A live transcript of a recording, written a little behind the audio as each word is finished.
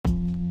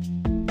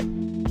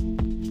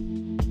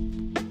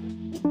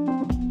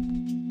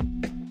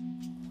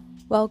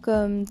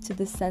Welcome to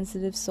the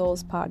Sensitive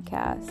Souls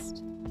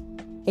Podcast,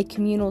 a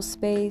communal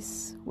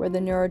space where the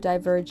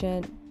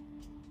neurodivergent,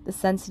 the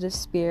sensitive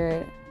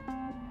spirit,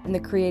 and the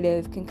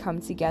creative can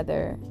come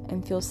together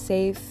and feel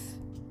safe,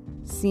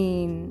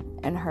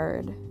 seen, and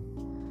heard.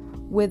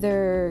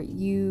 Whether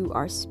you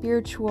are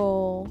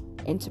spiritual,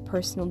 into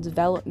personal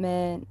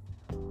development,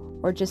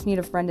 or just need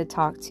a friend to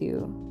talk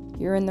to,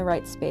 you're in the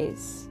right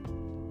space.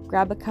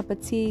 Grab a cup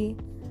of tea,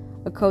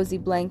 a cozy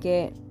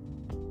blanket,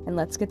 and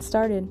let's get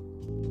started.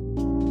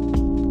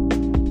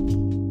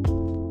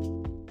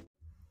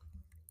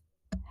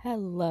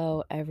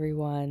 Hello,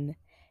 everyone,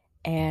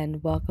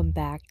 and welcome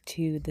back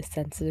to the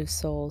Sensitive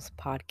Souls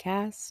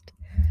Podcast.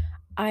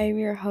 I am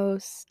your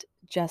host,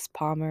 Jess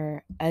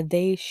Palmer, a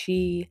they,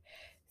 she,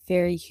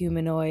 very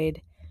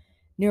humanoid,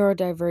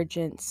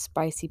 neurodivergent,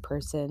 spicy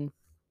person,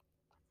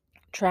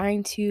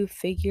 trying to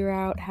figure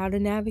out how to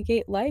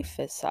navigate life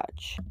as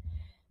such,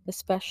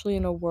 especially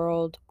in a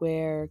world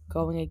where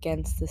going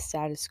against the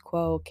status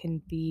quo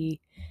can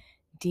be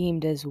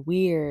deemed as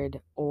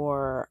weird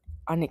or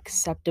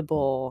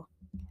unacceptable,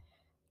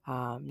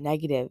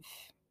 negative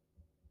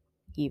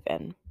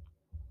even.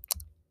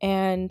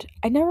 And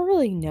I never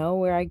really know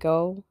where I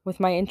go with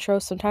my intro.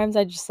 Sometimes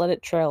I just let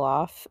it trail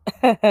off.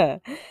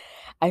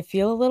 I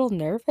feel a little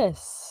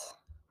nervous,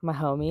 my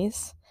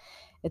homies.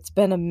 It's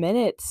been a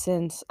minute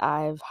since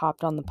I've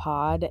hopped on the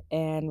pod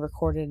and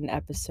recorded an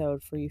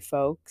episode for you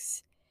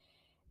folks.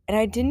 And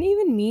I didn't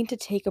even mean to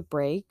take a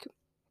break.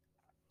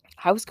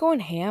 I was going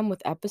ham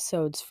with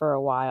episodes for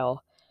a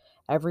while.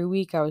 Every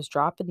week I was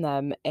dropping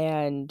them,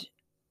 and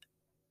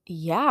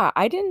yeah,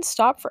 I didn't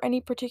stop for any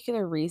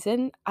particular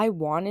reason. I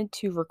wanted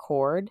to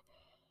record.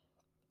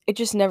 It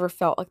just never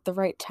felt like the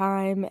right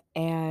time,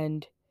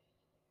 and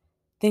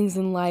things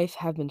in life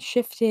have been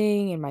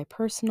shifting in my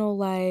personal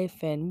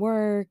life and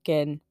work,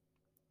 and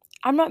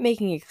I'm not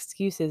making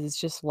excuses. It's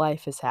just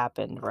life has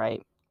happened,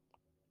 right?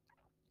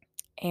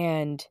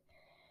 And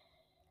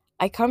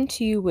I come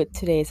to you with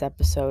today's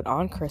episode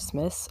on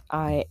Christmas.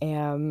 I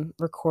am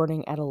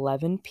recording at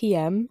 11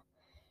 p.m.,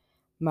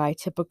 my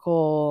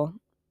typical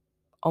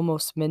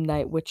almost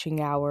midnight witching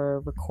hour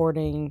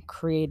recording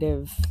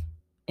creative,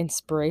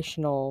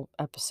 inspirational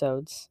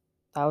episodes.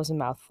 That was a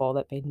mouthful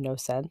that made no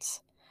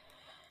sense.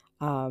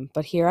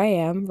 But here I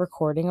am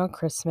recording on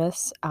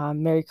Christmas.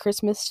 Merry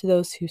Christmas to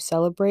those who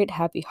celebrate.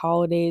 Happy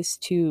holidays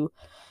to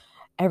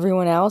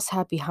everyone else.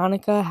 Happy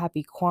Hanukkah.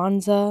 Happy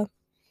Kwanzaa.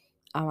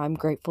 I'm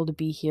grateful to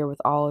be here with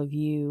all of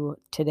you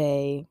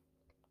today,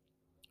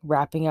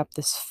 wrapping up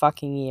this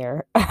fucking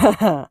year.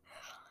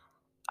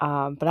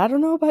 But I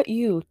don't know about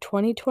you.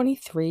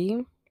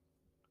 2023,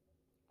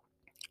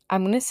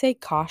 I'm going to say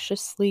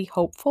cautiously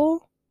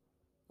hopeful.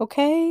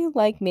 Okay?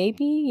 Like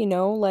maybe,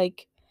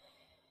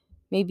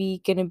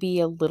 maybe going to be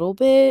a little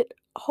bit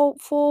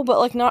hopeful, but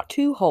like not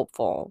too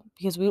hopeful,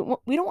 because we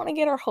don't want to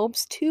get our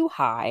hopes too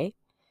high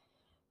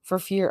for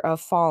fear of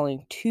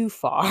falling too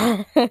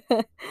far.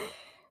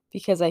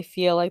 Because I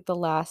feel like the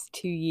last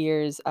 2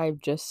 years I've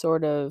just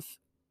sort of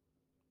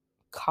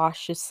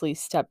cautiously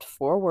stepped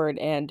forward,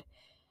 and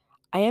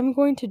I am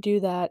going to do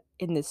that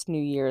in this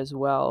new year as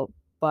well.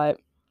 But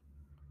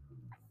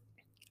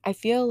I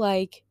feel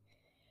like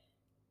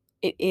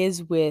it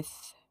is with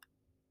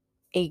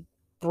a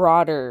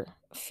broader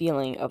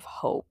feeling of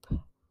hope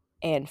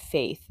and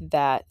faith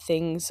that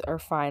things are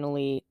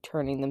finally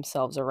turning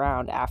themselves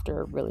around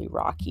after a really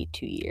rocky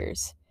 2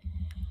 years,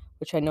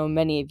 which I know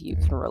many of you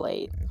can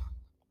relate.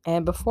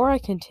 And before I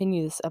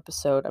continue this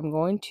episode, I'm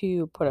going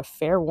to put a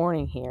fair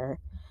warning here.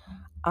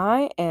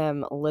 I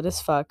am lit as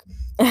fuck.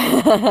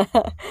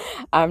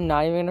 I'm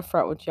not even gonna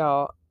front with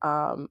y'all.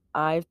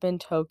 I've been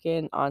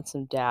token on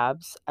some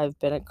dabs. I've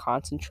been a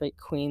concentrate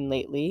queen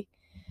lately.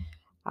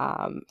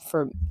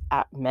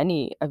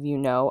 Many of you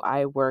know,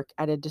 I work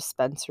at a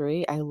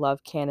dispensary. I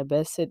love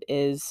cannabis. It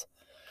is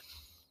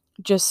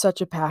just such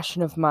a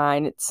passion of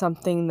mine. It's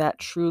something that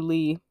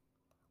truly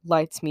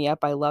lights me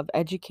up. I love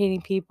educating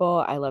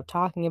people. I love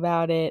talking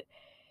about it.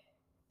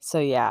 So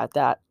yeah,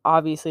 that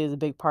obviously is a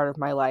big part of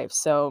my life.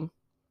 So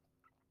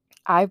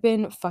I've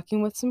been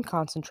fucking with some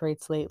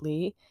concentrates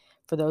lately.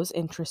 For those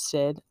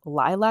interested,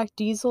 Lilac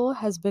Diesel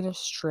has been a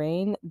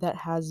strain that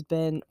has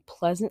been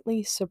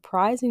pleasantly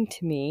surprising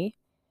to me,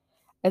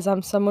 as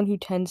I'm someone who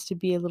tends to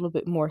be a little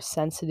bit more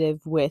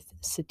sensitive with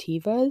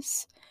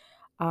sativas.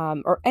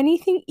 Or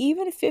anything,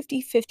 even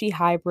 50-50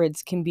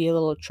 hybrids can be a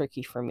little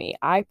tricky for me.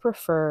 I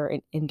prefer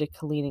an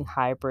indica leaning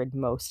hybrid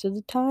most of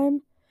the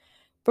time,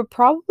 but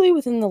probably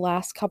within the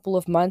last couple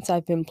of months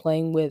I've been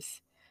playing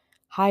with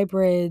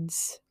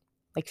hybrids,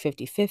 like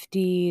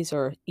 50-50s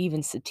or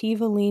even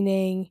sativa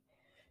leaning,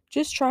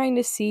 just trying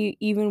to see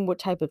even what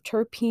type of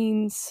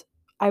terpenes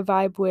I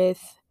vibe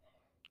with.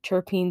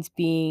 Terpenes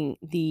being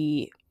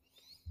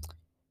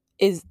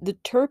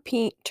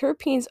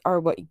terpenes are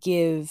what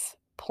give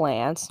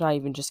plants, not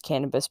even just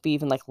cannabis, but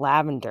even like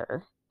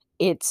lavender,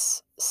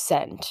 its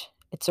scent,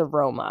 its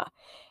aroma.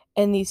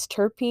 And these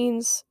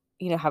terpenes,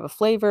 have a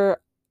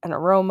flavor, an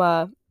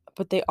aroma,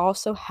 but they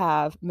also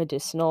have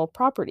medicinal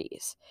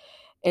properties.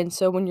 And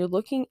so when you're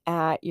looking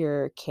at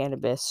your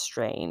cannabis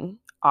strain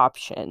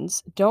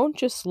options, don't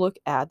just look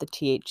at the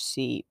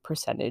THC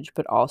percentage,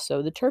 but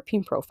also the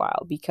terpene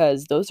profile,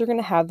 because those are going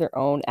to have their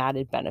own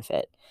added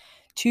benefit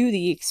to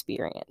the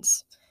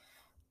experience.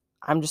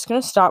 I'm just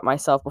going to stop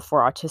myself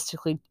before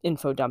autistically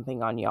info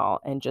dumping on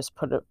y'all and just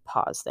put a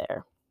pause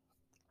there.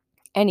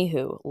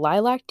 Anywho,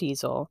 Lilac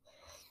Diesel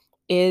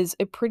is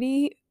a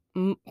pretty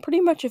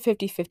much a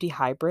 50-50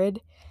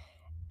 hybrid,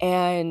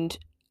 and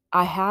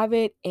I have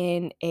it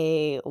in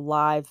a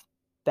live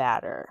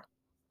batter.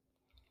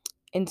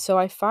 And so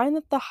I find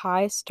that the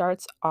high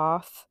starts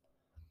off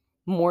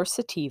more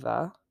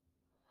sativa.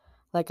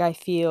 Like I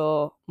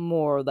feel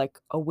more like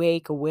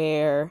awake,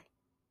 aware,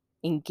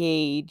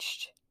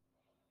 engaged,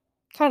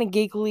 kind of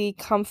giggly,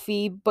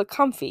 comfy, but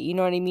comfy. You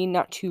know what I mean?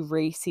 Not too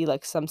racy,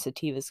 like some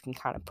sativas can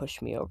kind of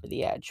push me over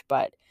the edge,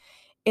 but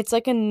it's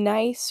like a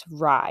nice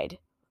ride,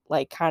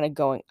 like kind of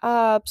going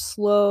up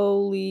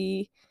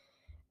slowly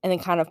and then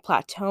kind of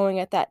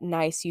plateauing at that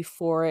nice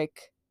euphoric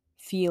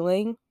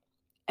feeling.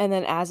 And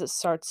then as it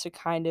starts to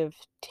kind of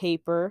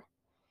taper,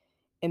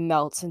 it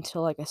melts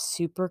into like a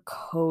super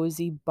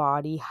cozy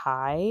body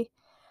high.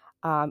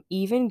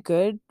 Even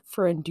good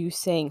for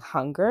inducing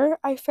hunger,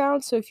 I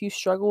found. So if you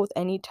struggle with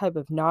any type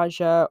of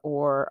nausea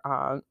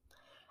or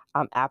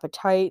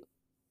appetite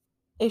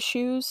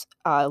issues,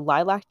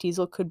 Lilac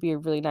Diesel could be a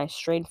really nice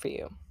strain for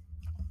you.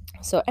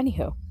 So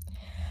anywho,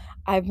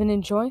 I've been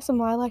enjoying some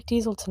Lilac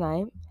Diesel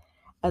tonight,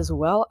 as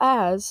well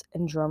as,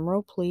 and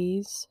drumroll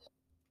please,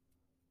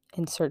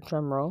 insert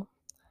drumroll,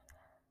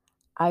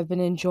 I've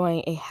been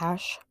enjoying a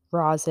hash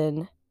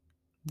rosin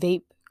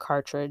vape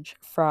cartridge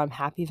from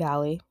Happy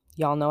Valley.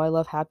 Y'all know I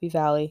love Happy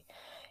Valley,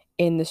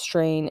 in the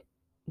strain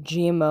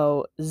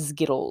GMO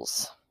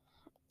Skittles.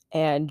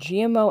 And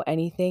GMO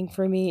anything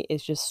for me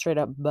is just straight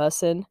up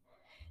bussin'.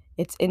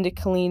 It's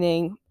indica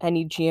leaning.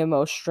 Any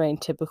GMO strain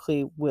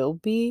typically will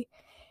be.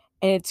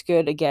 And it's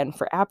good, again,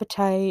 for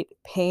appetite,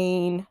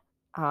 pain.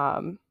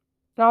 And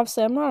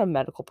obviously, I'm not a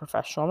medical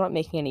professional. I'm not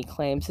making any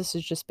claims. This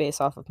is just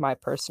based off of my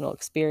personal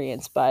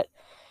experience. But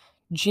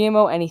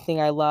GMO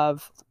anything I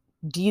love.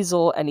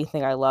 Diesel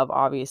anything I love,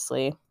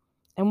 obviously.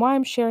 And why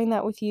I'm sharing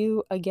that with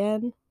you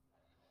again,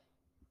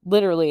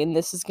 literally, and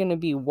this is going to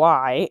be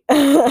why.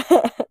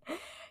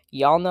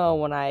 Y'all know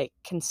when I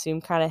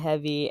consume kind of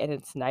heavy and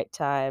it's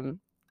nighttime,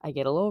 I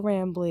get a little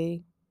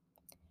rambly.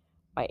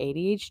 My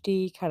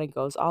ADHD kind of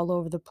goes all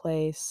over the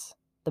place.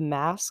 The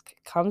mask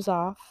comes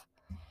off.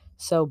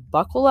 So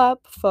buckle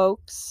up,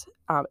 folks.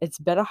 It's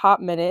been a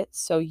hot minute,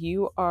 so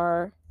you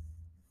are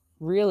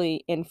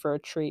really in for a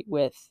treat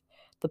with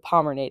the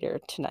Pomernator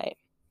tonight.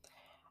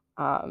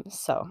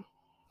 So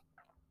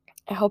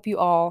I hope you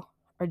all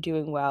are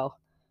doing well.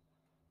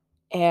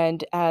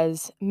 And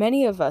as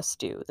many of us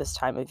do this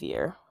time of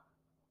year,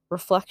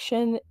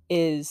 reflection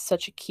is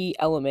such a key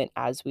element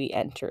as we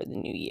enter the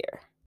new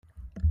year.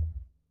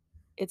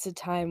 It's a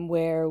time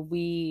where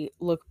we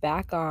look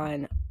back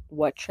on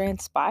what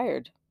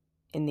transpired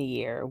in the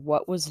year,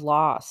 what was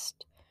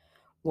lost,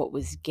 what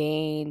was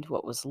gained,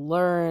 what was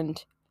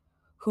learned,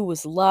 who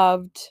was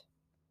loved,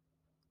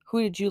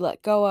 who did you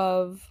let go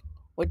of,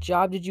 what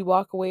job did you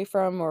walk away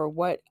from, or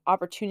what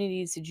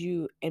opportunities did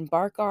you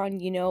embark on,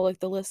 like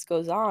the list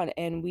goes on.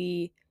 And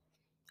we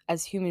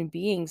as human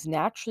beings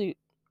naturally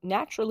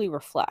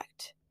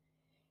reflect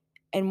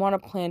and want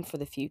to plan for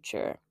the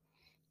future.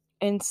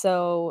 And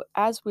so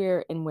as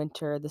we're in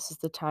winter, this is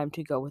the time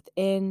to go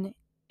within,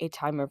 a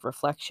time of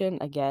reflection,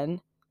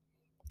 again,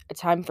 a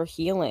time for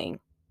healing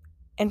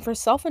and for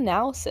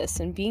self-analysis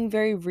and being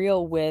very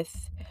real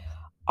with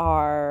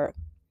our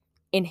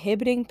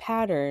inhibiting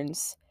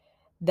patterns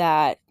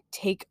that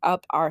take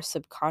up our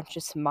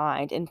subconscious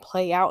mind and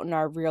play out in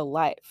our real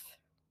life,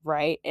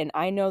 right? And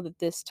I know that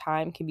this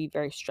time can be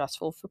very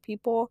stressful for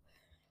people.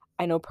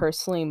 I know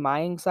personally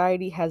my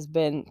anxiety has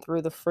been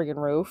through the friggin'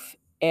 roof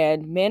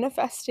and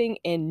manifesting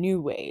in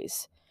new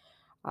ways.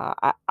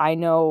 I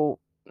know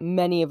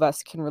many of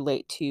us can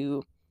relate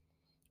to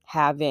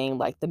having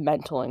like the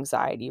mental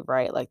anxiety,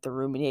 right? Like the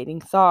ruminating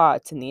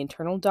thoughts and the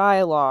internal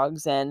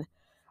dialogues and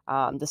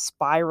the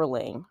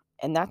spiraling.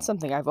 And that's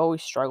something I've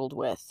always struggled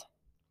with.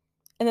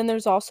 And then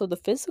there's also the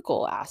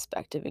physical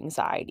aspect of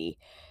anxiety,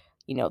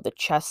 the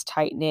chest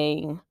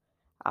tightening,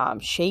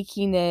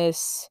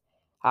 shakiness,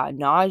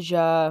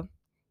 nausea,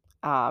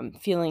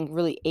 feeling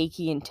really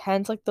achy and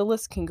tense. Like the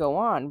list can go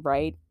on,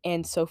 right?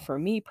 And so for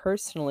me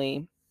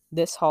personally,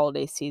 this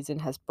holiday season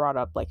has brought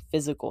up like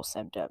physical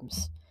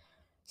symptoms.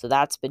 So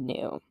that's been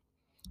new.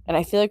 And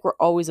I feel like we're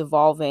always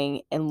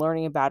evolving and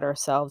learning about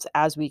ourselves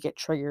as we get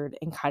triggered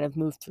and kind of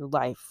move through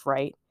life,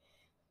 right?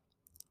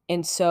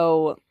 And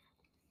so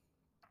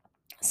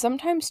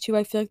sometimes too,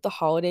 I feel like the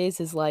holidays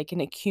is like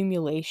an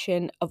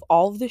accumulation of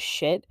all of the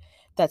shit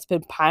that's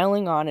been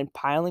piling on and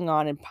piling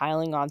on and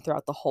piling on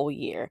throughout the whole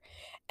year.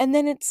 And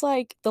then it's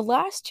like the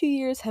last 2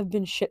 years have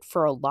been shit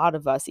for a lot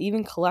of us,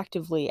 even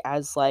collectively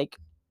as like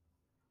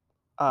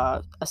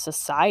a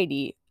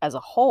society as a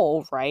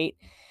whole, right?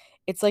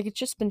 It's like it's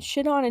just been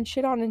shit on and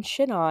shit on and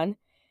shit on.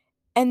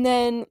 And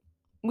then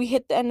we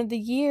hit the end of the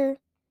year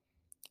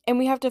and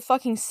we have to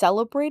fucking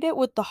celebrate it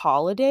with the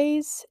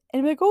holidays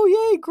and be like, "Oh,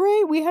 yay,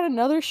 great, we had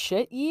another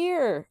shit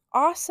year.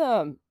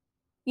 Awesome."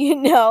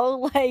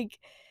 Like,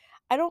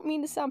 I don't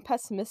mean to sound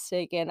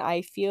pessimistic, and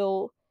I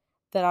feel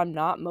that I'm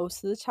not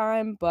most of the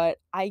time, but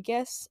I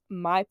guess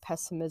my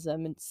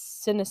pessimism and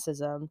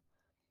cynicism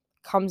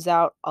comes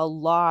out a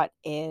lot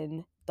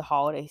in the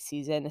holiday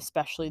season,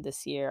 especially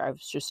this year. I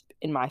was just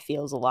in my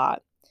feels a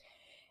lot.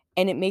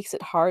 And it makes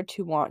it hard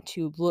to want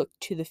to look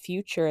to the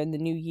future and the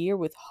new year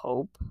with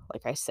hope,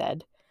 like I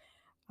said.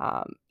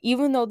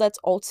 Even though that's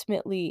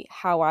ultimately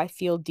how I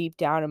feel deep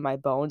down in my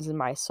bones and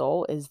my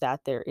soul, is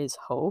that there is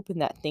hope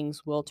and that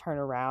things will turn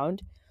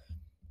around.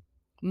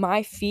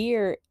 My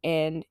fear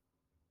and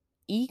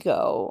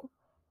ego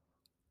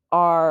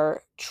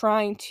are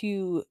trying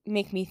to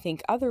make me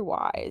think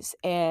otherwise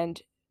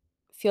and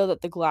feel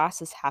that the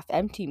glass is half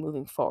empty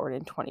moving forward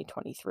in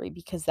 2023,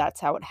 because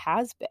that's how it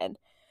has been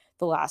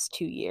the last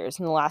 2 years.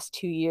 In the last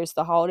 2 years,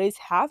 the holidays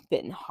have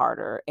been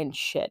harder and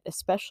shit,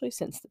 especially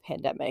since the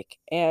pandemic,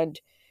 and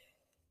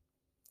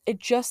it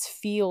just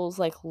feels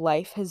like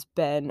life has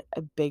been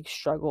a big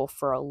struggle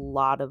for a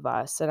lot of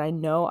us, and I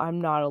know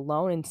I'm not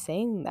alone in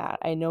saying that.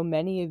 I know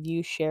many of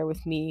you share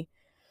with me,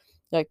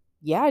 like,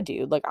 "Yeah,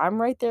 dude, like,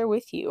 I'm right there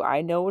with you.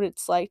 I know what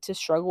it's like to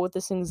struggle with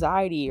this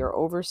anxiety or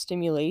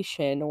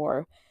overstimulation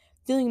or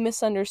feeling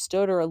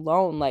misunderstood or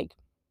alone." Like,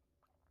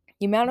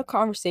 the amount of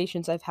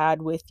conversations I've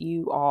had with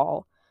you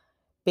all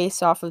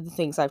based off of the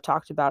things I've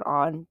talked about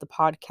on the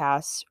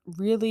podcast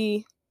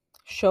really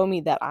show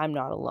me that I'm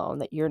not alone,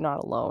 that you're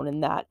not alone,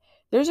 and that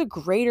there's a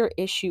greater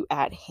issue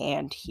at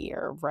hand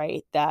here,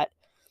 right? That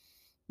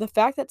the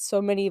fact that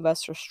so many of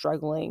us are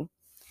struggling,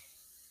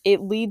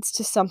 it leads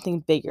to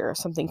something bigger,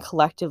 something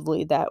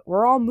collectively that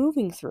we're all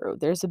moving through.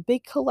 There's a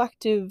big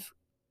collective,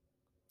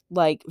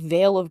 like,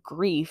 veil of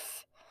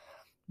grief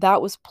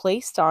that was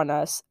placed on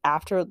us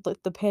after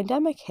the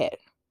pandemic hit,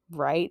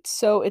 right?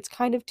 So it's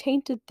kind of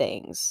tainted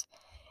things.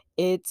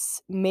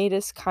 It's made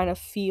us kind of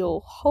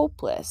feel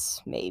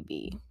hopeless,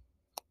 maybe.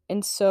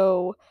 And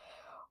so,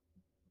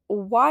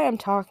 why I'm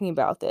talking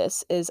about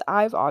this is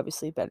I've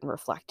obviously been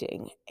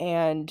reflecting.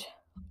 And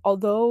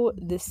although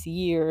this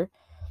year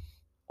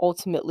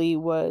ultimately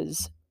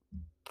was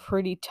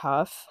pretty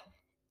tough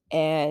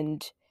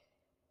and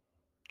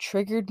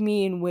triggered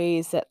me in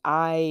ways that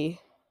I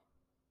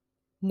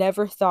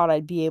never thought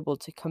I'd be able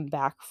to come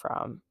back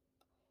from,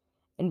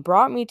 and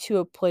brought me to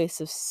a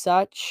place of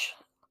such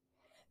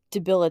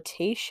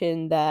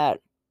debilitation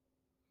that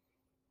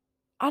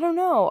I don't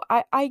know.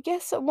 I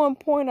guess at one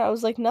point I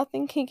was like,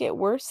 nothing can get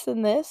worse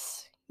than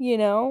this, you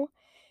know?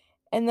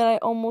 And then I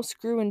almost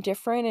grew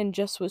indifferent and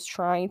just was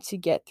trying to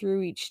get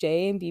through each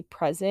day and be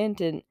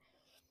present. And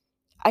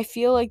I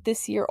feel like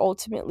this year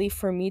ultimately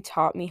for me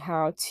taught me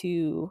how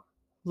to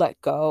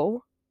let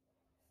go,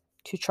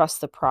 to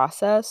trust the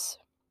process,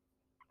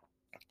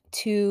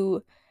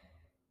 to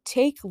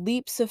take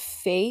leaps of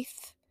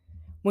faith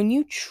when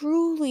you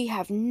truly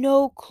have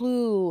no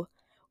clue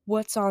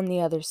what's on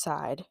the other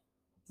side,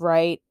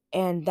 right?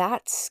 And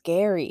that's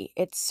scary.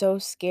 It's so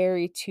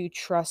scary to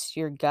trust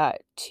your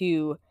gut,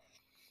 to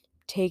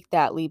take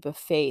that leap of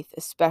faith,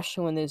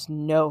 especially when there's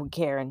no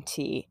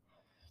guarantee.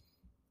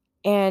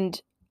 And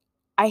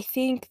I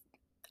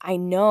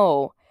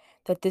know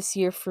that this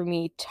year for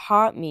me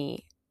taught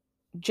me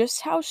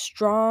just how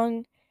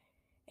strong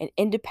and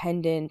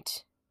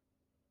independent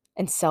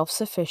and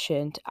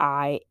self-sufficient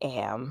I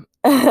am.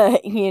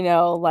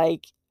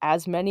 Like,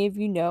 as many of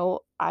you know,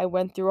 I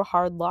went through a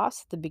hard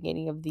loss at the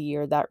beginning of the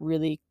year that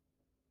really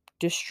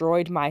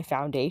destroyed my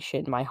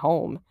foundation, my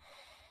home,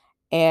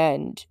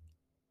 and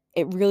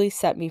it really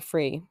set me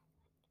free.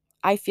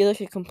 I feel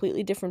like a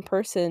completely different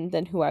person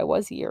than who I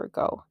was a year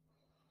ago.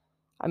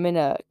 I'm in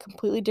a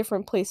completely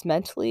different place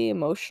mentally,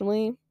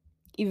 emotionally,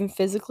 even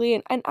physically.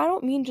 And I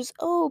don't mean just,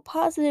 oh,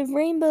 positive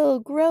rainbow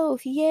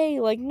growth, yay.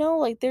 Like, no,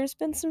 like, there's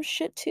been some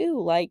shit too.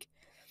 Like,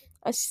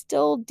 I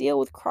still deal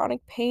with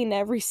chronic pain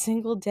every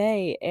single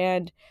day,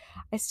 and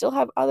I still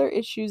have other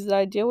issues that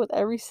I deal with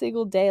every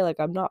single day. Like,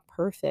 I'm not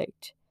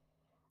perfect.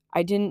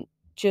 I didn't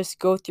just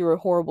go through a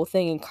horrible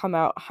thing and come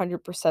out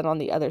 100% on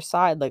the other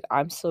side. Like,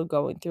 I'm still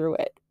going through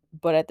it.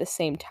 But at the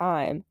same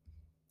time,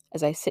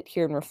 as I sit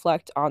here and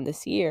reflect on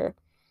this year,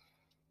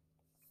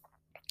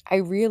 I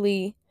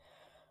really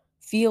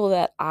feel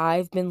that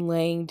I've been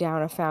laying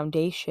down a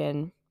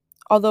foundation.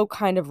 Although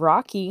kind of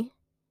rocky,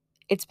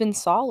 it's been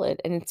solid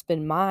and it's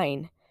been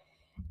mine.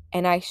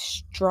 And I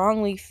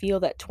strongly feel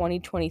that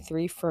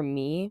 2023 for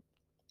me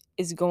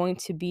is going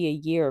to be a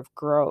year of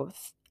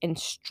growth and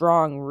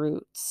strong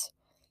roots.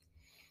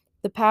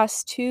 The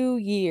past 2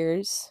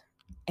 years,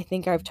 I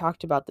think I've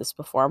talked about this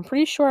before. I'm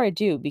pretty sure I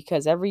do,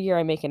 because every year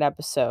I make an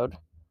episode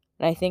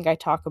and I think I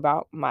talk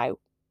about my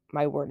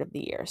word of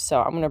the year.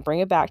 So I'm going to bring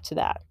it back to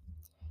that.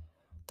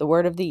 The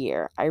word of the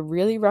year. I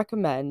really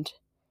recommend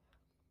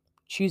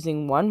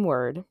choosing one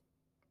word,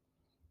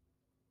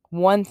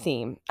 one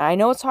theme. I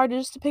know it's hard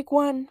just to pick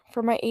one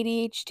for my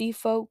ADHD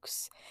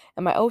folks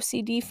and my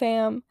OCD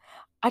fam.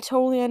 I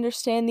totally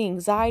understand the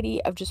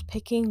anxiety of just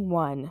picking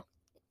one.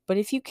 But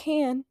if you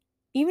can,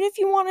 Even if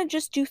you want to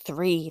just do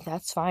 3,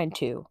 that's fine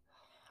too.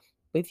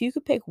 But if you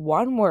could pick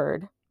one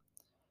word,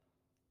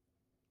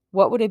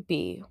 what would it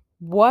be?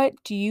 What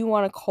do you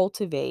want to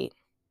cultivate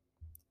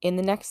in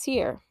the next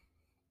year?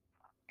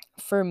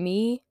 For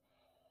me,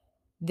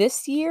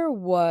 this year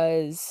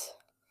was,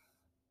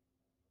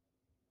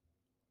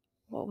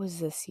 what was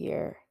this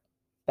year?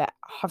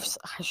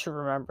 I should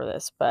remember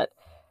this, but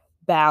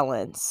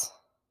balance.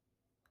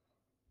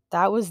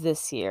 That was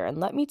this year. And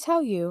let me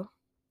tell you,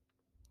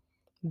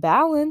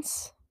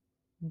 balance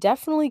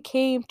definitely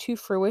came to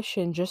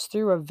fruition just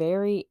through a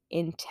very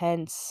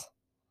intense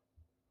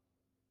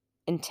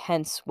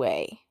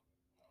way.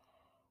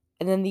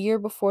 And then the year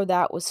before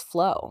that was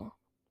flow.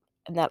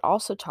 And that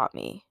also taught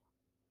me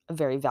a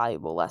very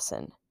valuable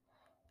lesson.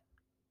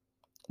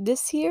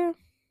 This year,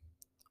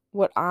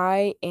 what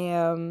I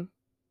am,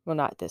 well,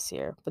 not this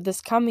year, but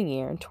this coming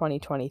year in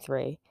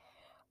 2023,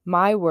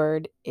 my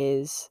word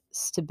is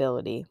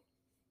stability.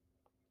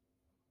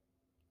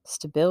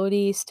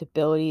 Stability,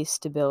 stability,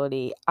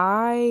 stability.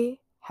 I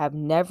have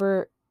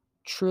never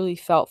truly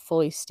felt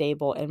fully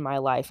stable in my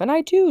life, and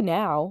I do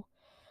now.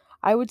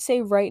 I would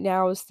say right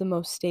now is the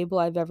most stable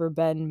I've ever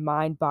been,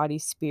 mind, body,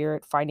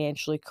 spirit,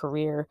 financially,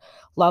 career,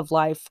 love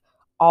life,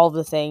 all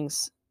the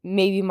things.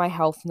 Maybe my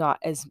health not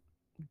as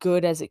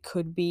good as it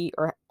could be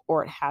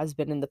or it has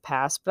been in the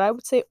past, but I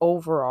would say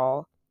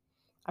overall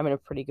I'm in a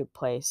pretty good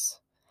place.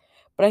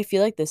 But I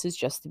feel like this is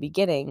just the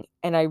beginning,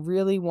 and I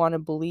really want to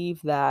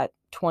believe that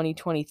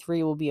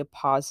 2023 will be a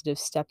positive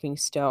stepping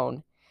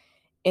stone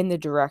in the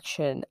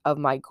direction of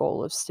my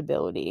goal of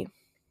stability.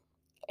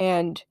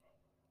 And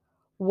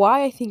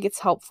why I think it's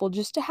helpful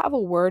just to have a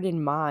word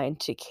in mind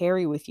to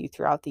carry with you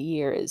throughout the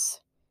year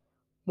is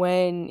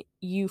when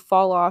you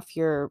fall off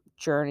your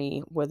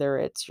journey, whether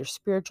it's your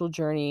spiritual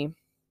journey,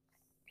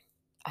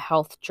 a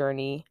health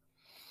journey,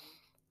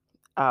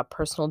 a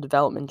personal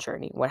development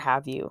journey, what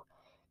have you.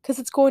 Because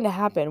it's going to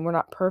happen. We're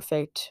not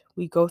perfect.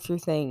 We go through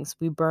things,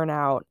 we burn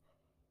out.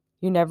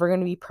 You're never going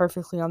to be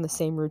perfectly on the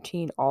same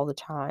routine all the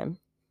time.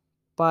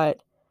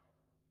 But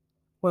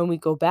when we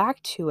go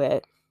back to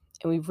it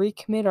and we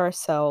recommit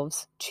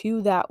ourselves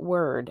to that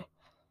word,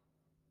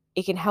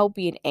 it can help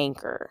be an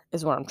anchor,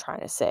 is what I'm trying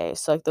to say.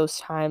 So, like those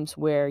times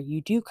where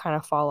you do kind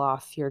of fall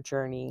off your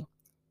journey,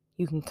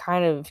 you can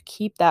kind of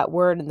keep that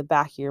word in the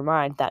back of your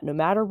mind that no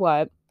matter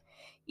what,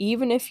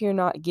 even if you're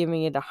not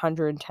giving it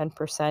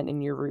 110%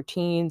 in your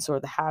routines or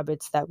the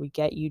habits that would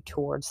get you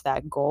towards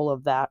that goal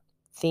of that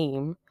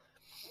theme,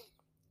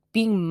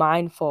 being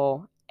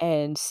mindful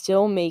and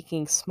still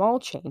making small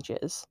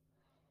changes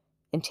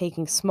and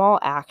taking small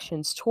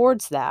actions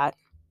towards that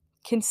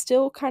can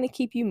still kind of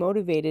keep you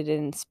motivated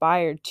and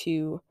inspired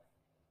to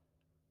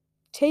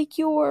take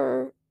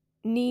your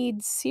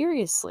needs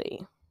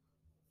seriously.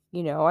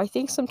 I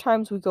think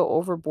sometimes we go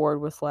overboard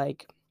with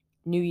like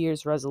New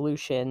Year's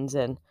resolutions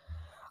and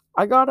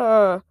I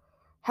gotta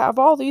have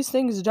all these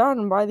things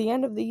done by the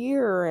end of the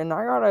year and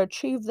I gotta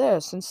achieve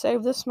this and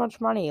save this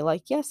much money.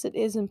 Like, yes, it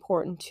is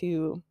important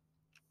to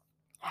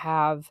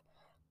have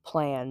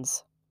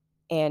plans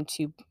and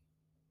to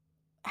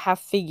have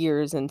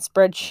figures and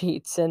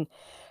spreadsheets and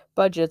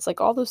budgets. Like,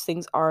 all those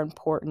things are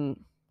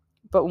important.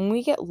 But when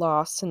we get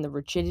lost in the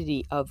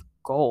rigidity of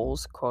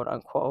goals, quote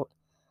unquote,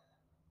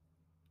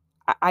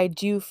 I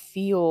do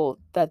feel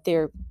that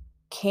there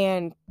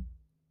can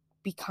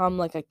become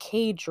like a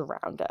cage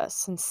around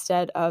us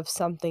instead of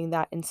something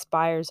that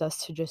inspires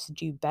us to just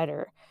do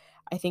better.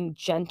 I think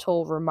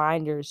gentle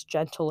reminders,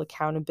 gentle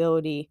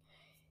accountability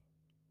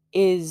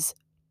is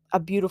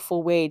a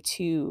beautiful way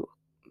to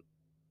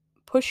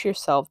push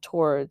yourself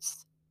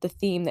towards the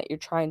theme that you're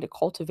trying to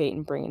cultivate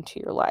and bring into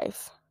your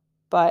life.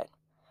 But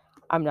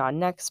I'm not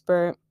an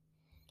expert.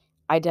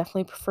 I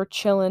definitely prefer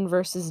chilling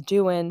versus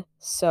doing.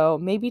 So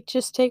maybe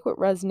just take what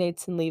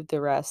resonates and leave the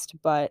rest.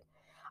 But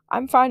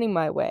I'm finding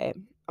my way.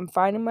 I'm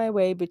finding my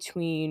way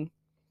between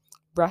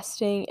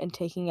resting and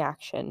taking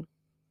action,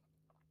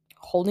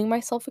 holding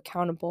myself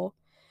accountable,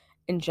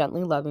 and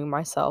gently loving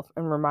myself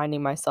and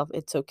reminding myself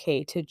it's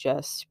okay to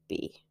just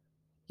be.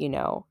 You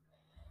know,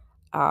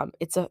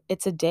 it's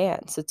a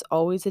dance. It's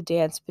always a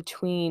dance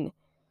between,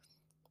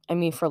 I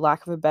mean, for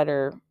lack of a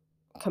better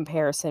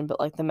comparison, but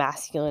like the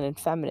masculine and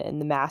feminine.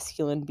 The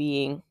masculine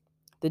being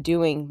the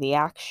doing, the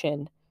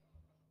action,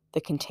 the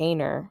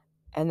container,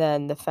 and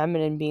then the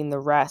feminine being the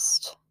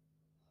rest,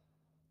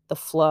 the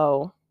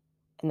flow,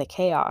 and the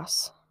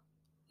chaos.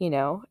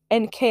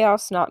 And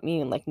chaos not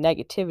meaning like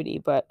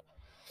negativity, but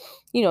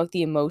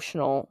the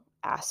emotional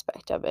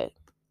aspect of it.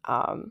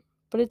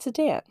 But it's a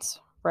dance,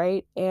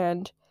 right?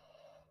 And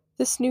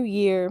this new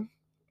year,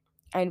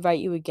 I invite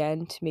you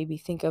again to maybe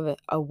think of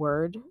a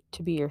word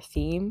to be your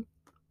theme.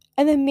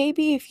 And then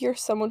maybe if you're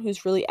someone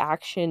who's really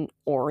action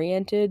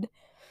oriented,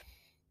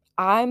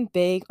 I'm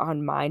big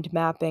on mind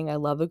mapping. I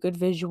love a good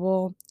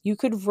visual. You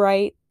could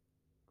write,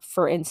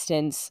 for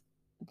instance,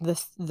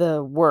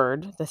 the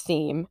word, the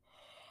theme,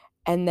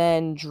 and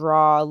then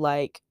draw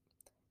like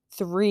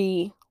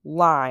 3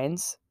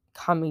 lines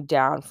coming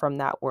down from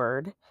that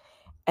word.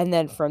 And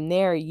then from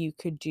there, you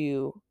could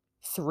do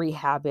 3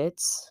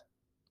 habits,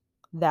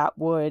 that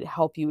would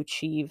help you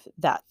achieve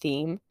that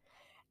theme.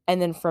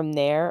 And then from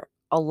there,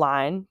 a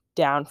line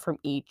down from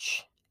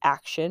each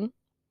action.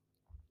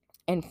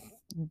 And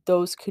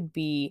those could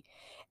be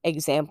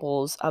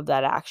examples of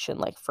that action.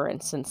 Like, for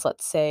instance,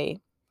 let's say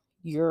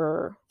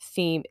your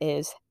theme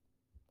is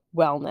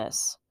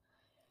wellness,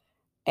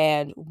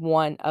 and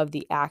one of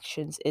the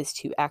actions is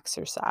to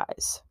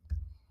exercise.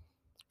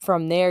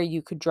 From there,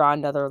 you could draw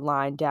another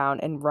line down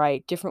and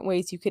write different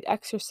ways you could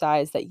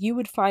exercise that you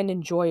would find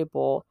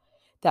enjoyable,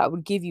 that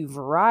would give you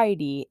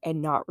variety and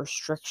not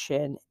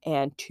restriction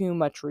and too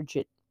much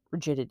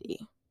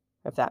rigidity,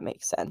 if that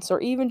makes sense.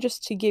 Or even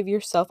just to give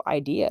yourself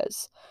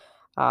ideas.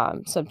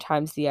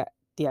 Sometimes the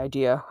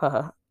idea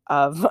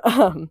of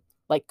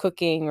like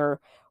cooking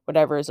or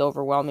whatever is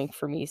overwhelming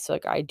for me. So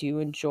like I do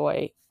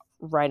enjoy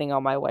writing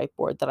on my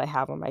whiteboard that I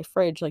have on my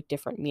fridge, like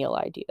different meal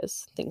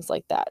ideas, things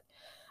like that,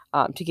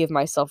 to give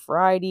myself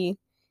variety,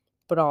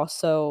 but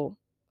also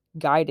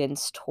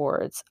guidance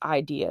towards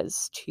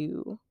ideas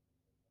to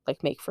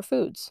like make for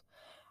foods.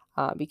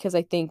 Because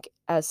I think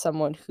as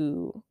someone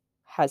who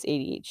has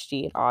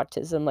ADHD and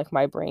autism, like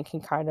my brain can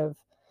kind of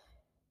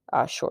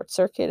short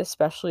circuit,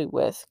 especially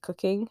with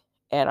cooking.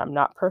 And I'm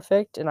not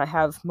perfect. And I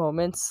have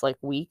moments like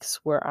weeks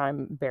where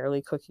I'm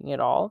barely cooking at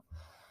all.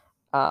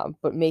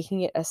 But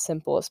making it as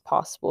simple as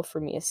possible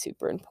for me is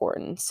super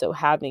important. So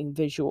having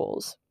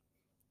visuals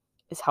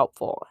is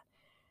helpful.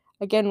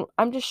 Again,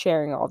 I'm just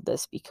sharing all of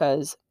this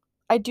because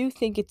I do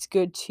think it's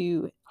good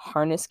to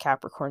harness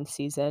Capricorn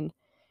season,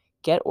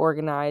 get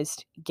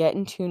organized, get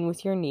in tune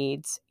with your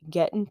needs,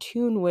 get in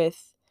tune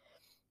with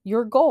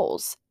your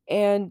goals,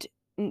 and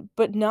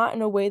but not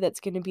in a way that's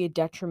going to be a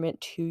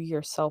detriment to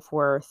your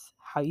self-worth,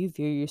 how you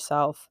view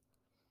yourself,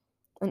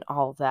 and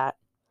all of that.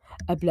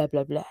 Blah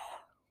blah blah.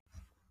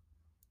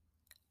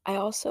 I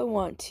also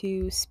want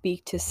to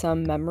speak to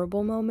some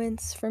memorable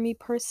moments for me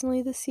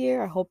personally this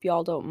year. I hope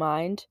y'all don't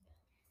mind.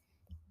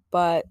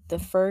 But the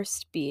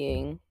first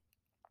being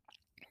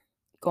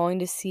going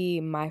to see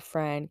my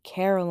friend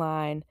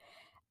Caroline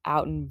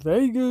out in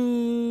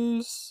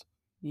Vegas.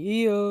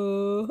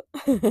 Yeah.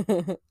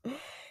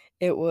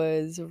 It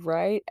was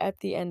right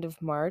at the end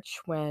of March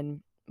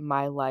when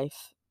my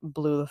life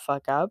blew the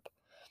fuck up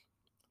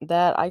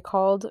that I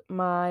called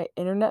my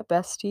internet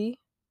bestie,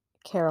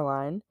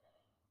 Caroline,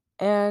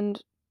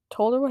 and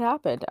told her what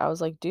happened. I was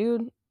like,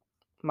 dude,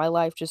 my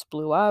life just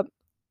blew up.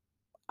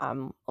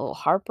 I'm a little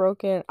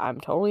heartbroken.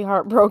 I'm totally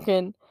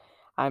heartbroken.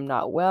 I'm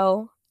not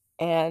well.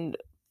 And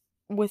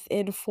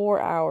within 4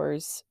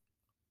 hours,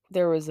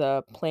 there was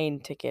a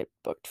plane ticket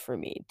booked for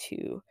me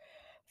to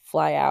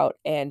fly out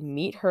and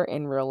meet her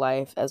in real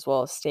life, as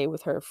well as stay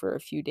with her for a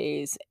few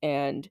days.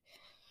 And,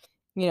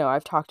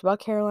 I've talked about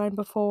Caroline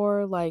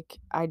before. Like,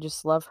 I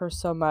just love her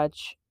so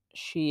much.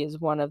 She is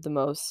one of the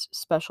most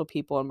special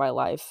people in my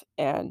life.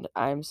 And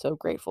I'm so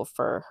grateful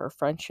for her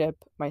friendship,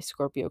 my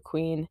Scorpio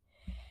queen.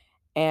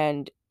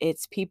 And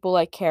it's people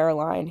like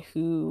Caroline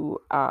who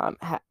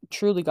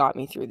truly got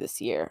me through this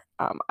year.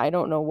 I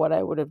don't know what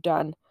I would have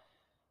done.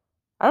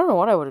 I don't know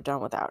what I would have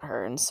done without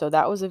her. And so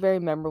that was a very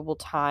memorable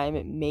time.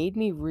 It made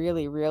me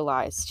really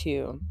realize,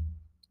 too,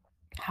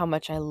 how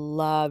much I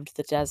loved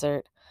the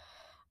desert.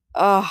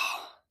 Ugh,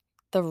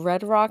 the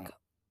Red Rock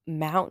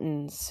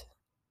Mountains,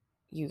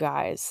 you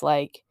guys.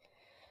 Like,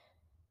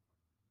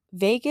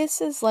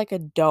 Vegas is like a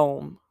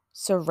dome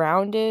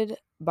surrounded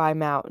by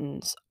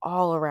mountains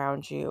all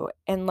around you.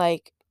 And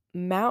like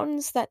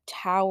mountains that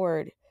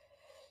towered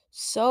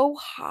so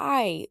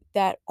high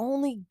that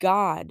only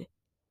God,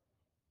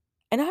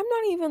 and I'm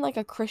not even like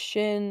a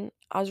Christian.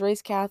 I was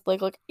raised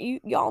Catholic. Like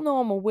y'all know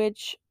I'm a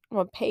witch. I'm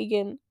a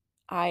pagan.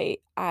 I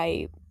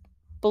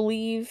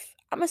believe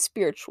I'm a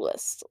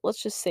spiritualist.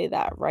 Let's just say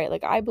that, right?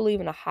 Like I believe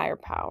in a higher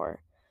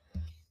power.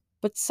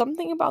 But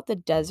something about the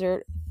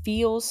desert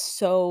feels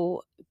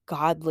so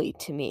godly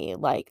to me.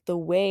 Like the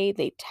way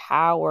they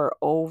tower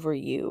over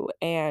you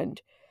and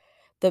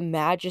the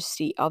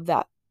majesty of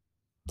the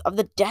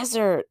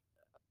desert.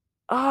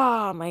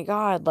 Oh my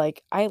god,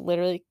 like I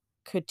literally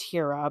could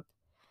tear up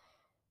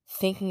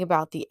thinking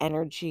about the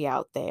energy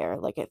out there.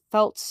 Like it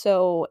felt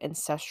so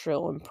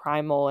ancestral and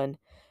primal and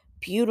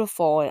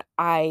beautiful, and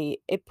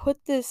it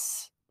put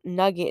this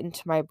nugget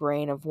into my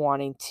brain of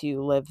wanting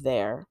to live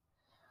there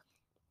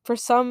for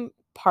some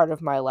part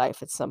of my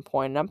life at some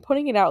point. And I'm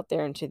putting it out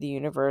there into the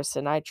universe,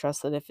 and I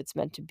trust that if it's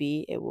meant to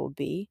be, it will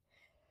be.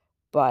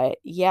 But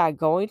yeah,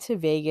 going to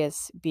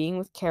Vegas, being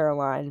with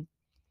Caroline,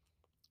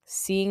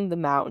 seeing the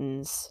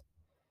mountains,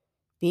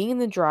 being in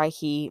the dry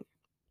heat,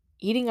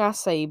 eating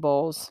acai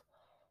bowls,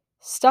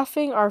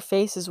 stuffing our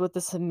faces with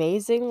this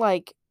amazing,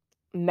 like,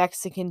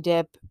 Mexican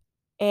dip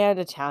and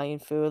Italian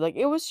food. Like,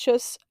 it was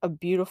just a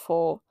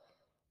beautiful,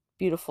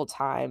 beautiful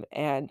time,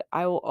 and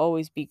I will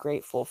always be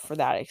grateful for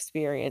that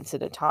experience,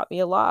 and it taught me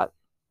a lot.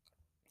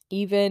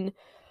 Even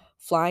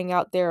flying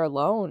out there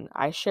alone,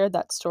 I shared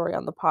that story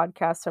on the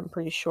podcast, I'm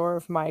pretty sure,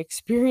 of my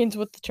experience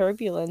with the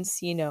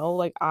turbulence,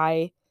 like,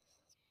 I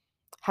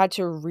had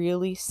to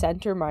really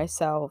center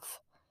myself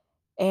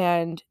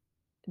and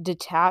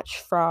detach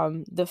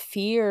from the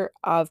fear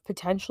of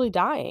potentially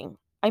dying.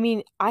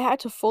 I had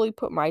to fully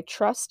put my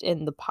trust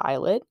in the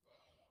pilot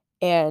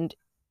and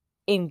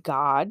in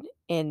God,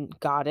 in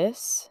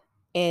Goddess,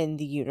 in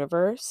the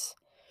universe,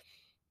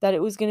 that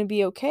it was gonna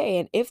be okay,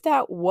 and if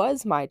that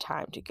was my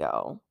time to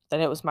go, then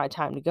it was my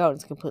time to go, and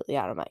it's completely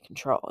out of my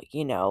control,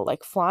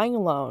 Like, flying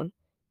alone,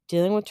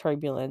 dealing with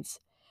turbulence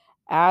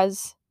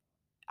as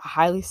a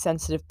highly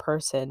sensitive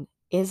person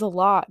is a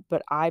lot,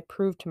 but I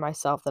proved to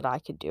myself that I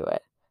could do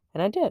it,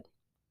 and I did.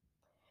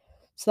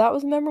 So that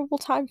was a memorable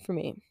time for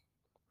me.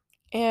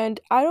 And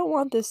I don't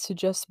want this to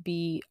just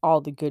be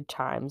all the good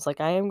times. Like,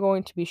 I am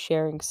going to be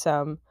sharing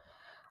some,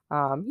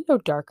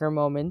 darker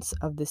moments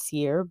of this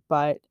year.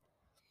 But,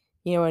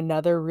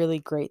 another really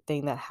great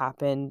thing that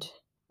happened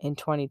in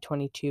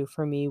 2022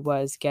 for me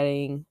was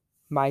getting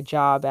my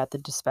job at the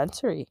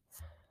dispensary.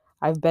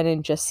 I've been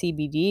in just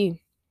CBD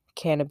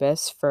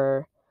cannabis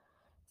for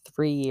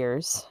 3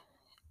 years.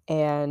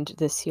 And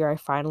this year I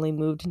finally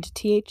moved into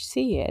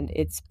THC, and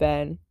it's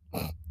been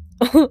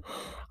a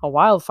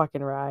wild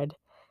fucking ride.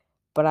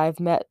 But I've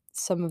met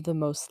some of the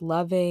most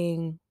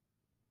loving,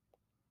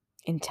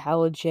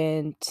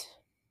 intelligent,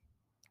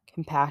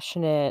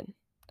 compassionate,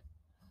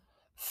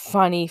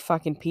 funny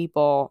fucking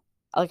people,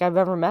 like, I've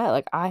ever met.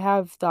 Like, I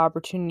have the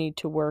opportunity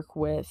to work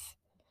with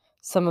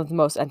some of the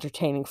most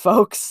entertaining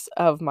folks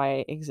of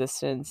my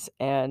existence,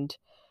 and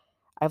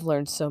I've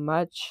learned so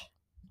much.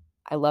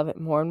 I love it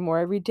more and more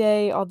every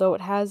day, although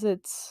it has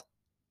its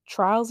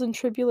trials and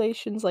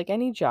tribulations like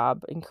any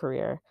job and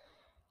career.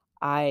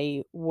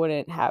 I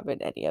wouldn't have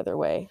it any other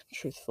way,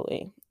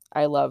 truthfully.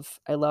 I love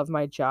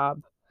my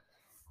job.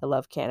 I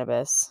love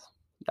cannabis.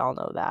 Y'all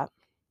know that.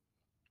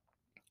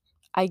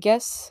 I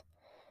guess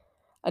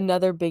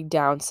another big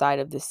downside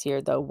of this year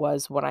though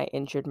was when I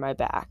injured my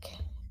back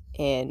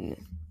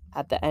in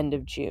at the end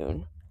of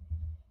June.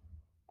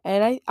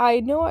 And I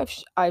know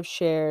I've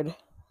shared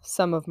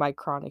some of my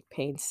chronic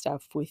pain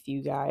stuff with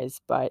you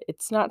guys, but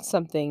it's not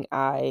something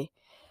I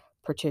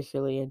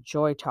particularly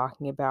enjoy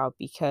talking about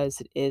because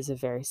it is a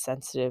very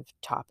sensitive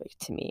topic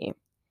to me.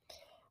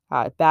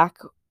 Back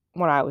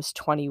when I was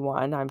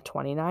 21, I'm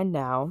 29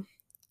 now,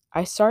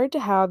 I started to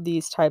have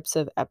these types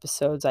of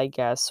episodes, I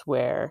guess,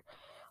 where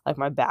like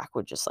my back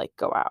would just like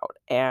go out.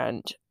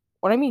 And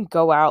when I mean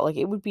go out, like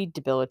it would be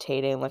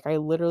debilitating. Like I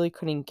literally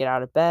couldn't get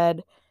out of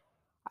bed.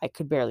 I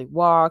could barely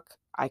walk.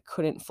 I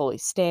couldn't fully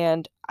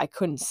stand. I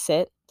couldn't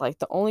sit. Like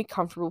the only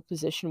comfortable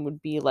position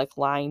would be like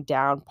lying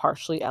down,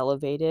 partially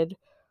elevated,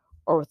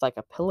 or with like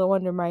a pillow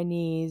under my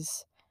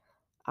knees.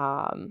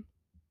 Um,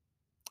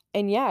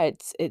 and yeah,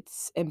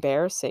 it's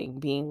embarrassing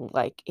being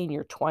like in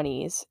your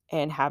 20s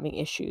and having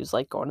issues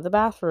like going to the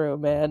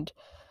bathroom and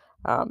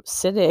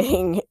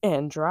sitting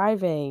and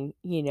driving,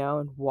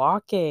 and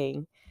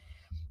walking.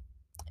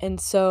 And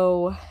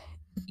so,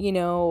 you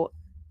know,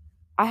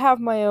 I have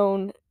my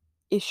own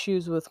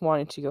issues with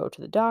wanting to go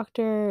to the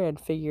doctor and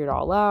figure it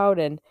all out.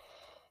 And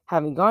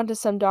having gone to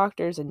some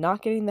doctors and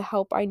not getting the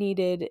help I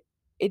needed,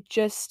 it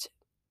just,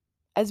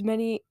 as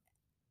many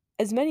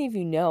as many of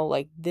you know,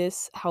 like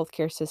this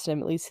healthcare system,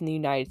 at least in the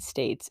United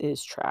States,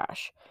 is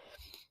trash.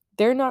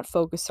 They're not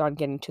focused on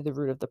getting to the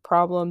root of the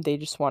problem. They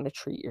just want to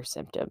treat your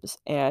symptoms.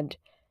 And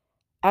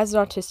as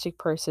an autistic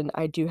person,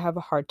 I do have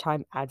a hard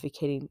time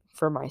advocating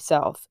for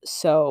myself.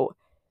 So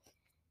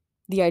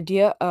the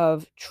idea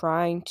of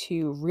trying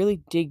to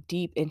really dig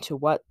deep into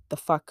what the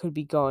fuck could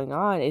be going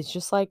on is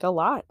just like a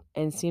lot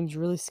and seems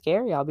really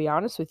scary, I'll be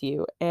honest with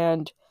you.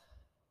 And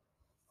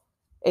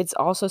it's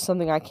also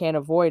something I can't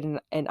avoid.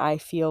 And I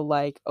feel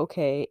like,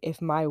 okay,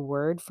 if my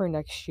word for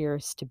next year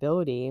is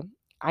stability,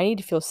 I need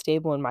to feel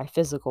stable in my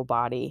physical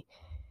body.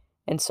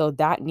 And so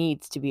that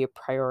needs to be a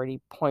priority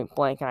point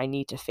blank, and I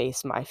need to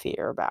face my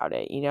fear about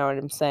it. You know what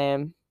I'm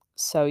saying?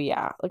 So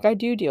yeah, like I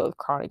do deal with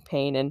chronic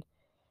pain, and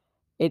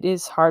it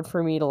is hard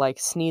for me to like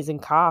sneeze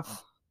and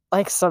cough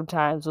like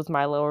sometimes with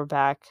my lower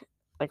back,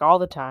 like all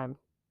the time,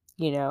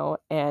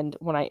 And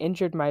when I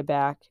injured my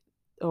back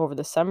over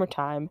the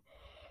summertime,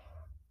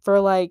 for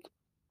like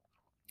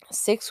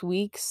 6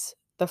 weeks,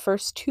 the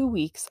first 2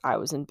 weeks I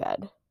was in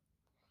bed.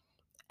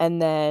 And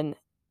then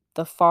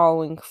the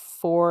following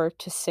 4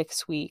 to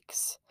 6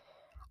 weeks,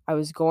 I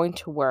was going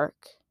to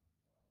work.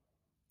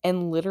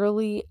 And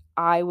literally,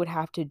 I would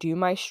have to do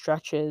my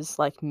stretches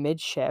like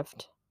mid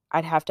shift.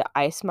 I'd have to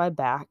ice my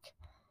back.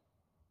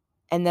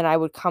 And then I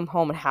would come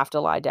home and have to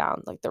lie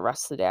down like the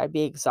rest of the day. I'd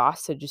be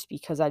exhausted just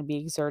because I'd be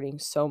exerting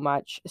so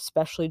much,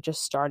 especially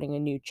just starting a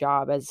new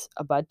job as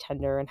a bud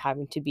tender and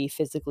having to be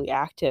physically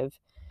active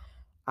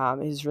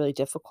is really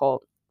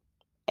difficult.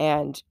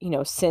 And,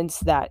 since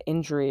that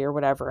injury or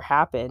whatever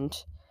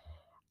happened,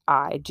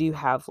 I do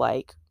have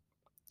like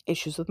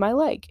issues with my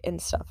leg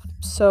and stuff.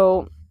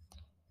 So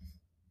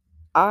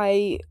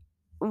I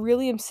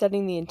really am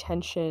setting the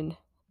intention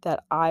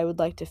that I would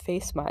like to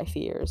face my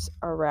fears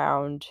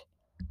around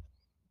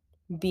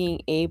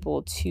being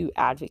able to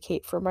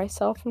advocate for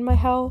myself and my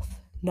health,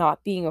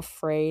 not being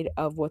afraid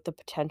of what the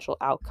potential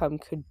outcome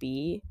could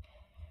be,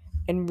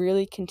 and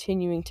really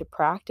continuing to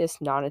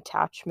practice non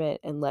attachment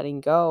and letting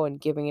go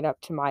and giving it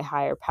up to my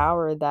higher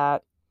power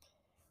that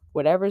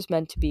Whatever's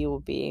meant to be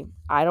will be.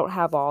 I don't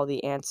have all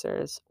the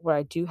answers. What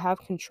I do have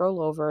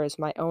control over is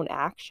my own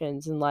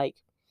actions. And like,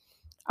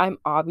 I'm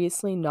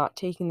obviously not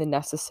taking the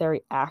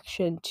necessary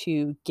action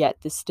to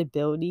get the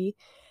stability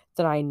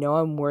that I know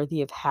I'm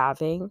worthy of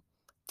having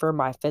for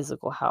my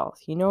physical health.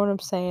 You know what I'm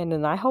saying?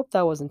 And I hope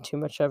that wasn't too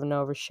much of an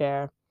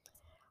overshare.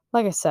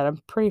 Like I said,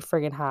 I'm pretty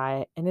friggin'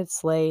 high and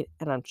it's late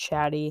and I'm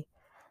chatty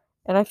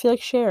and I feel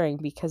like sharing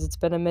because it's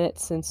been a minute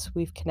since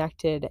we've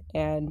connected,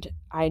 and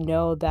I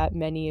know that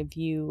many of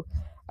you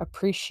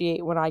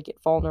appreciate when I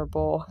get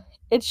vulnerable.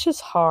 It's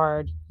just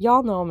hard.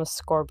 Y'all know I'm a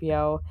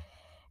Scorpio,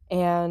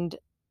 and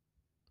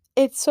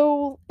it's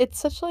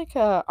such like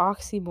a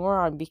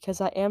oxymoron because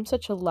I am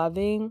such a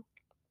loving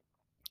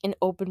and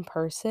open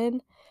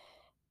person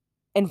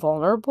and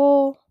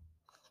vulnerable,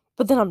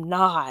 but then I'm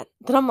not.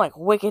 Then I'm like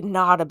wicked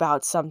not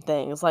about some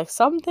things. Like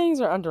some things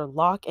are under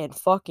lock and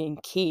fucking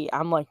key.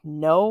 I'm like,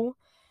 no,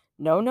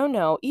 no, no,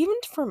 no. Even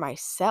for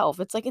myself,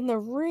 it's like in the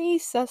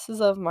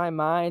recesses of my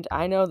mind,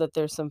 I know that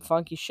there's some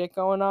funky shit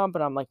going on,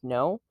 but I'm like,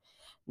 no,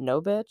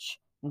 no, bitch,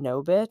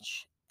 no,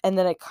 bitch. And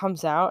then it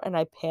comes out and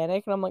I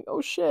panic and I'm like,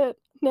 oh shit,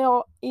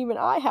 now even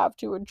I have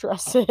to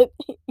address it,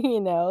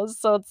 you know?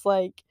 So it's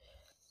like,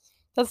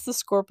 that's the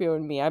Scorpio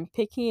in me. I'm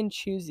picky and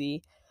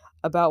choosy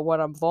about what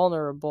I'm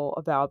vulnerable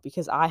about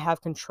because I have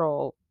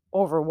control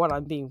over what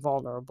I'm being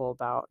vulnerable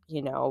about,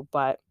 you know?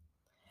 But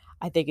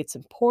I think it's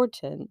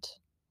important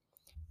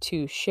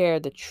to share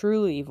the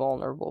truly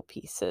vulnerable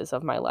pieces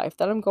of my life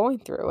that I'm going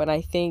through. And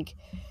I think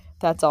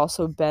that's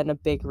also been a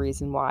big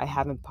reason why I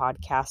haven't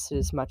podcasted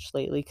as much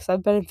lately because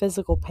I've been in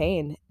physical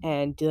pain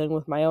and dealing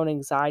with my own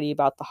anxiety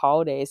about the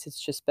holidays.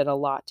 It's just been a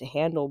lot to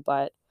handle,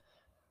 but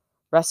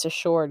rest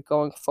assured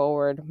going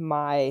forward,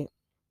 my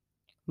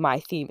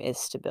theme is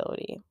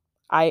stability.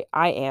 I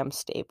am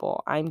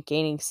stable. I'm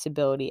gaining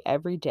stability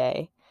every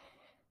day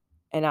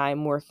and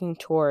I'm working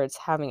towards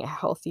having a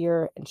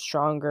healthier and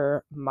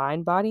stronger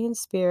mind, body, and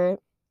spirit.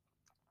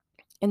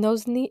 And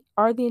those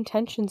are the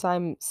intentions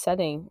I'm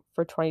setting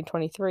for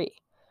 2023.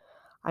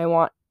 I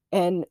want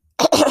an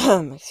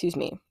excuse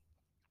me.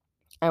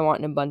 I want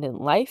an abundant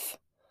life,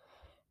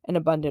 an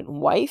abundant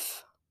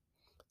wife,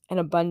 an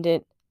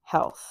abundant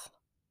health.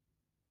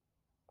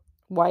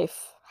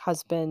 Wife,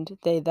 husband,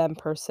 they, them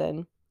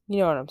person. You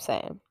know what I'm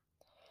saying?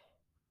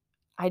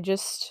 I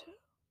just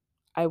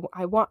I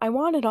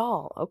want it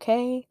all,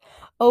 okay?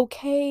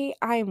 Okay,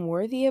 I'm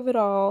worthy of it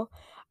all.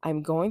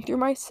 I'm going through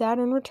my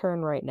Saturn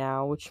return right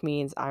now, which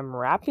means I'm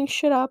wrapping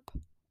shit up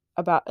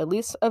about at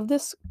least of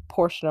this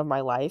portion of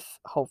my life,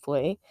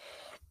 hopefully.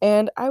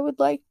 And I would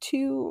like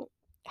to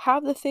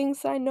have the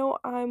things that I know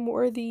I'm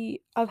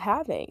worthy of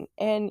having.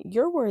 And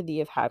you're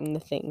worthy of having the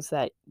things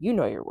that you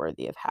know you're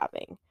worthy of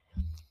having.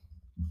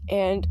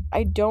 And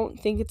I don't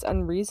think it's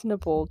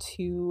unreasonable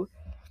to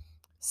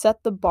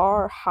set the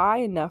bar high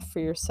enough for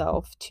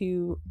yourself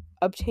to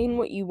obtain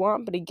what you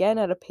want, but again,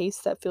 at a pace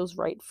that feels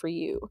right for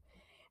you.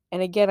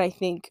 And again, I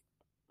think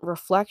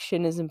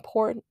reflection is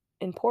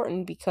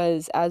important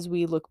because as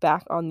we look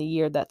back on the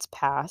year that's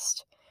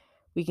passed,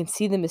 we can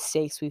see the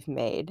mistakes we've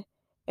made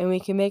and we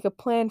can make a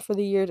plan for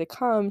the year to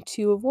come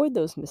to avoid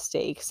those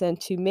mistakes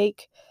and to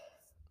make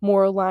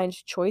more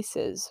aligned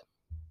choices.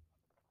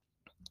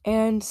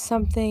 And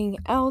something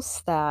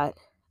else that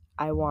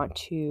I want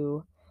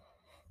to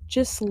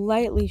just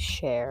lightly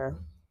share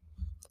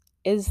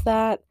is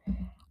that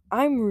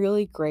I'm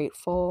really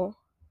grateful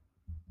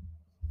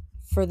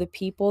for the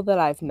people that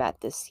I've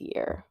met this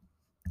year.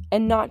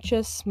 And not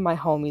just my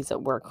homies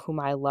at work, whom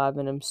I love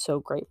and I'm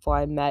so grateful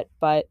I met,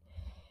 but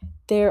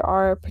there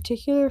are a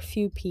particular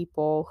few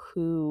people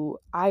who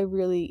I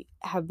really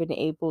have been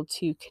able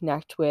to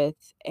connect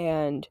with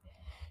and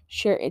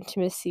share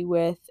intimacy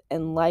with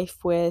and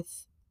life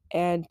with.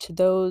 And to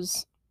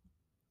those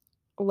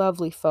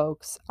lovely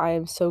folks, I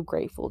am so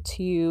grateful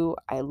to you.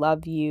 I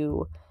love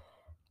you.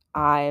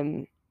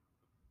 I'm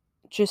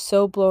just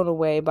so blown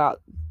away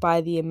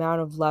by the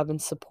amount of love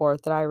and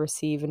support that I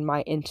receive in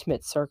my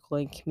intimate circle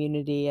and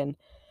community, and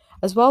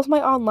as well as my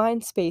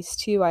online space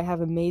too. I have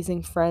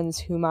amazing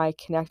friends whom I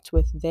connect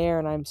with there,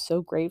 and I'm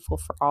so grateful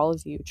for all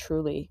of you,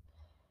 truly.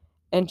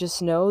 And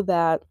just know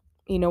that,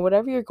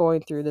 whatever you're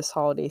going through this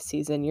holiday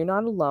season, you're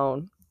not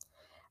alone.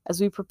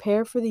 As we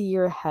prepare for the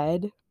year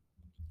ahead,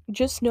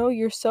 just know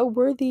you're so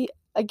worthy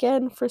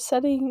again for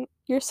setting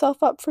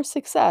yourself up for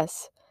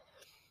success,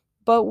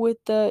 but with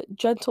the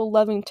gentle,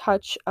 loving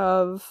touch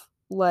of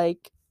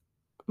like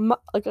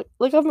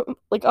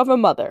of a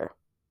mother.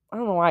 I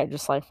don't know why I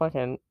just like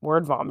fucking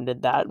word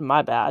vomited that.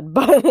 My bad,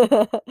 but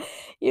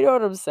you know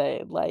what I'm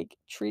saying. Like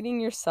treating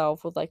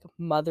yourself with like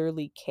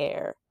motherly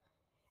care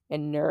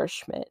and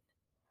nourishment,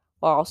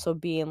 while also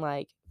being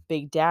like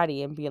big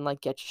daddy and being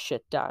like get your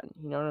shit done.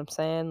 You know what I'm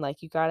saying?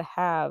 Like you gotta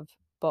have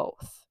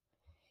both.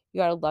 You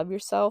gotta love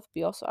yourself, but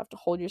you also have to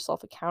hold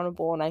yourself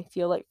accountable. And I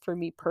feel like for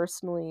me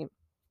personally,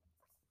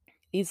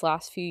 these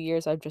last few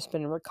years I've just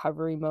been in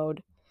recovery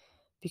mode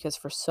because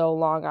for so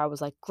long I was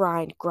like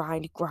grind,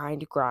 grind,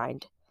 grind,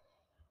 grind.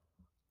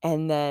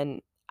 And then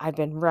I've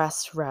been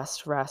rest,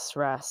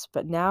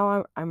 but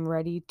now I'm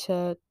ready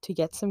to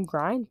get some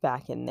grind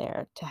back in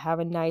there, to have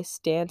a nice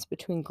dance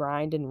between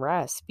grind and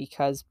rest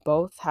because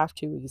both have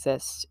to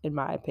exist in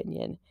my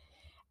opinion.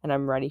 And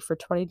I'm ready for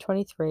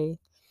 2023.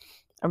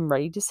 I'm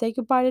ready to say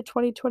goodbye to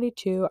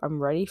 2022.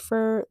 I'm ready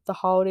for the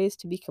holidays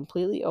to be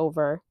completely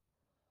over.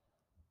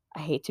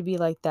 I hate to be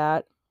like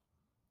that,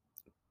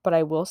 but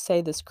I will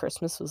say this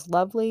Christmas was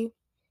lovely.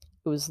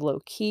 It was low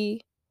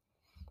key.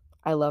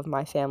 I love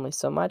my family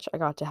so much. I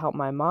got to help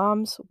my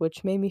moms,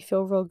 which made me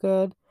feel real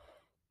good.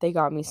 They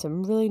got me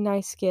some really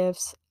nice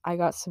gifts. I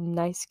got some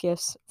nice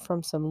gifts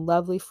from some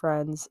lovely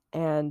friends,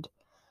 and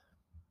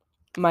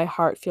my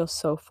heart feels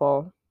so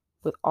full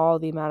with all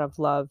the amount of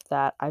love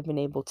that I've been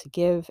able to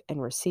give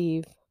and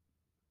receive.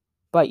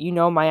 But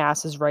my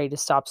ass is ready to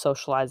stop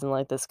socializing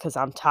like this because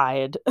I'm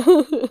tired.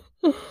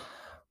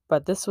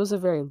 But this was a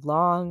very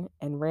long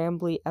and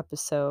rambly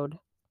episode.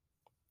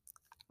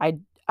 I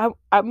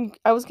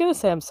I was gonna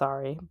say I'm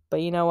sorry,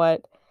 but you know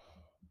what?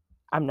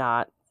 I'm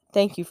not.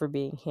 Thank you for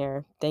being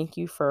here. Thank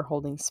you for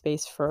holding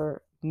space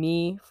for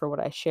me, for what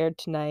I shared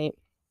tonight.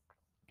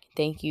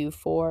 Thank you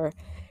for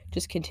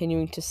just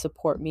continuing to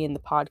support me in the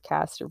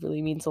podcast. It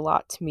really means a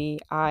lot to me.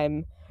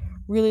 I'm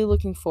really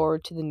looking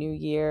forward to the new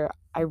year.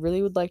 I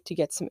really would like to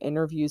get some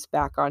interviews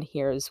back on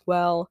here as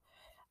well.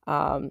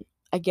 Um,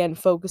 Again,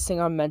 focusing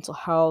on mental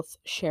health,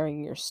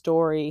 sharing your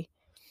story,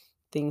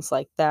 things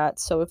like that.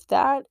 So if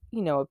that,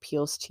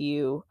 appeals to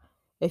you,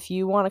 if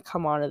you want to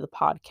come onto the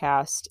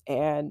podcast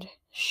and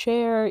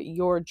share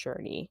your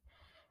journey,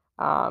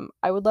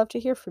 I would love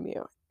to hear from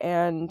you.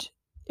 And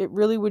it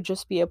really would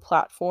just be a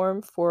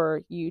platform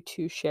for you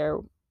to share,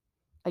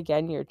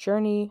 again, your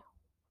journey,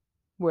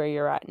 where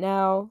you're at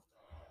now,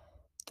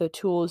 the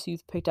tools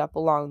you've picked up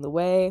along the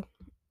way.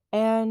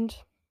 And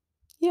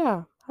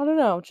yeah, I don't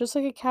know, just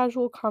like a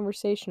casual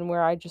conversation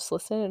where I just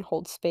listen and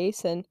hold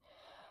space and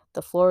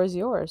the floor is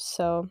yours.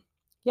 So,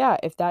 yeah,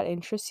 if that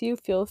interests you,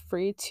 feel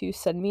free to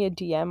send me a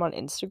DM on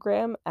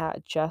Instagram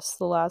at just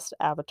the last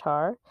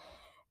avatar.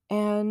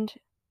 And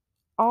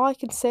all I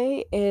can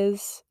say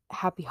is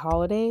happy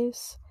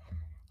holidays,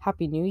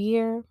 happy new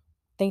year.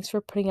 Thanks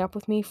for putting up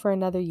with me for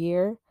another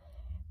year.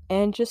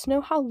 And just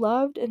know how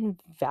loved and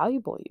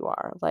valuable you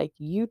are. Like,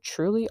 you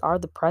truly are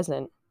the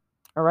present.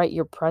 All right,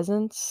 your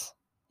presence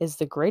is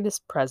the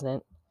greatest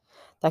present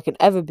that could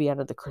ever be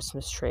under the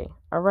Christmas tree.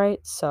 All right,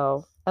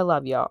 so I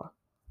love y'all.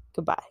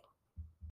 Goodbye.